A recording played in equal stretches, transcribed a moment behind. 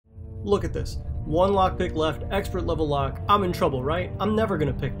Look at this. One lockpick left, expert level lock. I'm in trouble, right? I'm never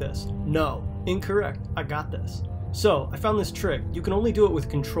gonna pick this. No, incorrect. I got this. So I found this trick. You can only do it with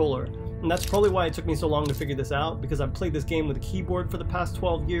controller. And that's probably why it took me so long to figure this out, because I've played this game with a keyboard for the past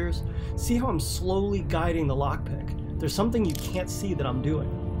 12 years. See how I'm slowly guiding the lockpick? There's something you can't see that I'm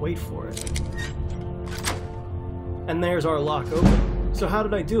doing. Wait for it. And there's our lock open. So how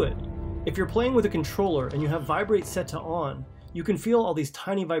did I do it? If you're playing with a controller and you have vibrate set to on, you can feel all these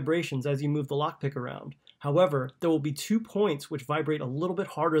tiny vibrations as you move the lockpick around. However, there will be 2 points which vibrate a little bit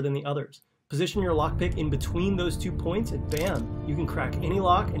harder than the others. Position your lockpick in between those 2 points and bam, you can crack any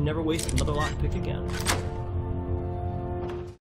lock and never waste another lockpick again.